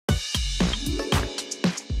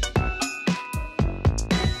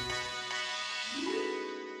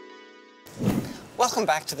Welcome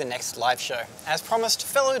back to the next live show. As promised,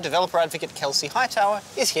 fellow developer advocate Kelsey Hightower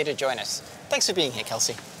is here to join us. Thanks for being here,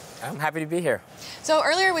 Kelsey. I'm happy to be here. So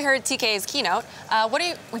earlier we heard TK's keynote. What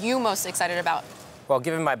are you most excited about? Well,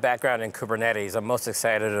 given my background in Kubernetes, I'm most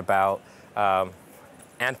excited about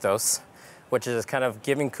Anthos, which is kind of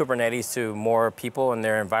giving Kubernetes to more people in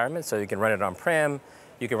their environment, so you can run it on-prem,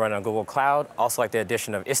 you can run it on Google Cloud, also like the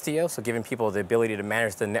addition of Istio, so giving people the ability to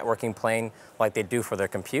manage the networking plane like they do for their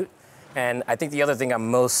compute. And I think the other thing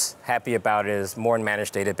I'm most happy about is more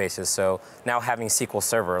managed databases. So now having SQL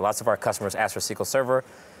Server, lots of our customers ask for SQL Server.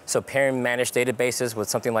 So pairing managed databases with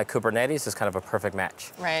something like Kubernetes is kind of a perfect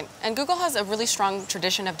match. Right, and Google has a really strong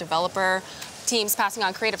tradition of developer teams passing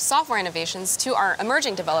on creative software innovations to our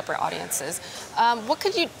emerging developer audiences. What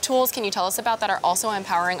tools can you tell us about that are also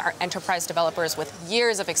empowering our enterprise developers with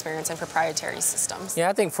years of experience in proprietary systems? Yeah,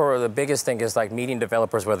 I think for the biggest thing is like meeting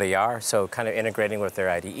developers where they are, so kind of integrating with their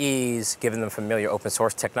IDEs, giving them familiar open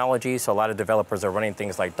source technology. So a lot of developers are running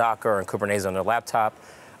things like Docker and Kubernetes on their laptop.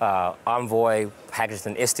 Envoy, packaged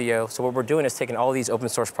in Istio. So what we're doing is taking all these open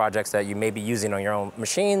source projects that you may be using on your own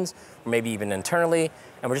machines, or maybe even internally,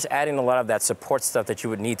 and we're just adding a lot of that support stuff that you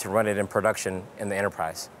would need to run it in production in the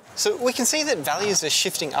enterprise. So we can see that values are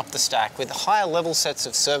shifting up the stack with higher level sets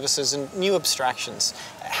of services and new abstractions.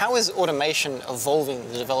 How is automation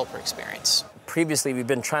evolving the developer experience? Previously, we've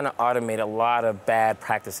been trying to automate a lot of bad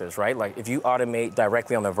practices, right? Like if you automate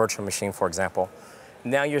directly on the virtual machine, for example,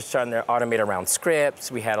 now you're starting to automate around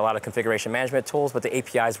scripts. We had a lot of configuration management tools, but the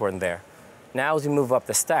APIs weren't there. Now as we move up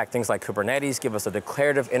the stack, things like Kubernetes give us a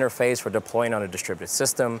declarative interface for deploying on a distributed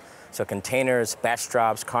system. So containers, batch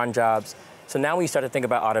jobs, cron jobs. So now when you start to think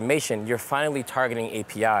about automation, you're finally targeting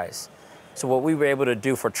APIs. So what we were able to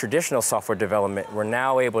do for traditional software development, we're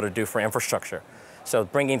now able to do for infrastructure. So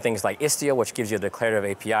bringing things like Istio, which gives you a declarative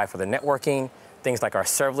API for the networking, things like our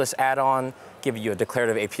serverless add-on, give you a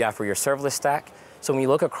declarative API for your serverless stack. So when you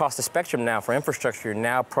look across the spectrum now for infrastructure, you're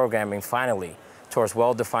now programming finally towards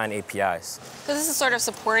well-defined APIs. So this is sort of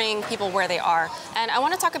supporting people where they are. And I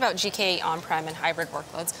want to talk about GKE on-prem and hybrid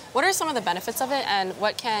workloads. What are some of the benefits of it, and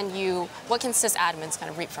what can sysadmins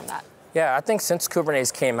kind of reap from that? Yeah, I think since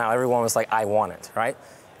Kubernetes came out, everyone was like, I want it, right?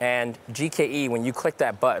 And GKE, when you click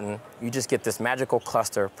that button, you just get this magical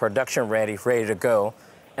cluster, production ready to go.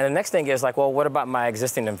 And the next thing is like, well, what about my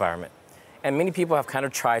existing environment? And many people have kind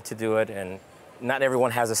of tried to do it, and not everyone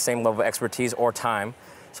has the same level of expertise or time.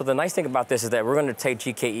 So the nice thing about this is that we're going to take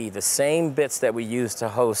GKE, the same bits that we use to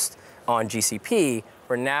host on GCP,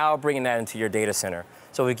 we're now bringing that into your data center.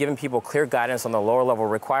 So we've given people clear guidance on the lower level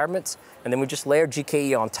requirements, and then we just layer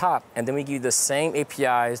GKE on top, and then we give you the same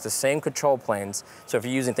APIs, the same control planes. So if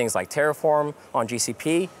you're using things like Terraform on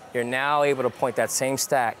GCP, you're now able to point that same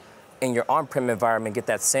stack in your on-prem environment, get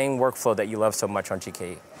that same workflow that you love so much on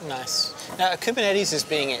GKE. Nice. Now, Kubernetes is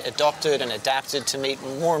being adopted and adapted to meet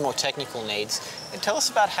more and more technical needs. Tell us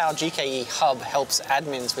about how GKE Hub helps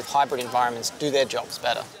admins with hybrid environments do their jobs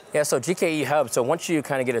better. Yeah, so GKE Hub, so once you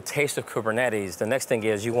kind of get a taste of Kubernetes, the next thing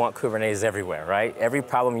is you want Kubernetes everywhere, right? Every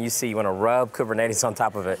problem you see, you want to rub Kubernetes on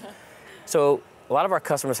top of it. So a lot of our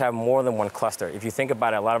customers have more than one cluster. If you think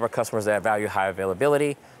about it, a lot of our customers that value high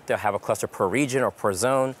availability, they'll have a cluster per region or per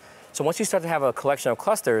zone. So once you start to have a collection of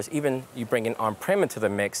clusters, even you bring in on-prem into the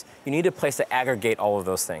mix, you need a place to aggregate all of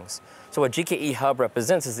those things. So what GKE Hub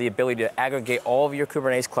represents is the ability to aggregate all of your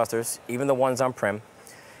Kubernetes clusters, even the ones on-prem.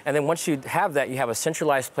 And then once you have that, you have a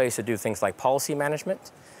centralized place to do things like policy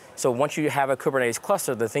management. So once you have a Kubernetes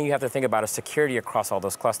cluster, the thing you have to think about is security across all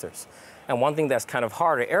those clusters. And one thing that's kind of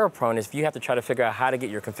hard or error-prone is if you have to try to figure out how to get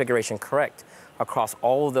your configuration correct across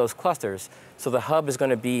all of those clusters. So the hub is going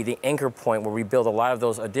to be the anchor point where we build a lot of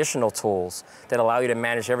those additional tools that allow you to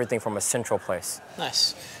manage everything from a central place.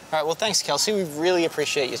 Nice. All right, well, thanks, Kelsey. We really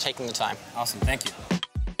appreciate you taking the time. Awesome, thank you.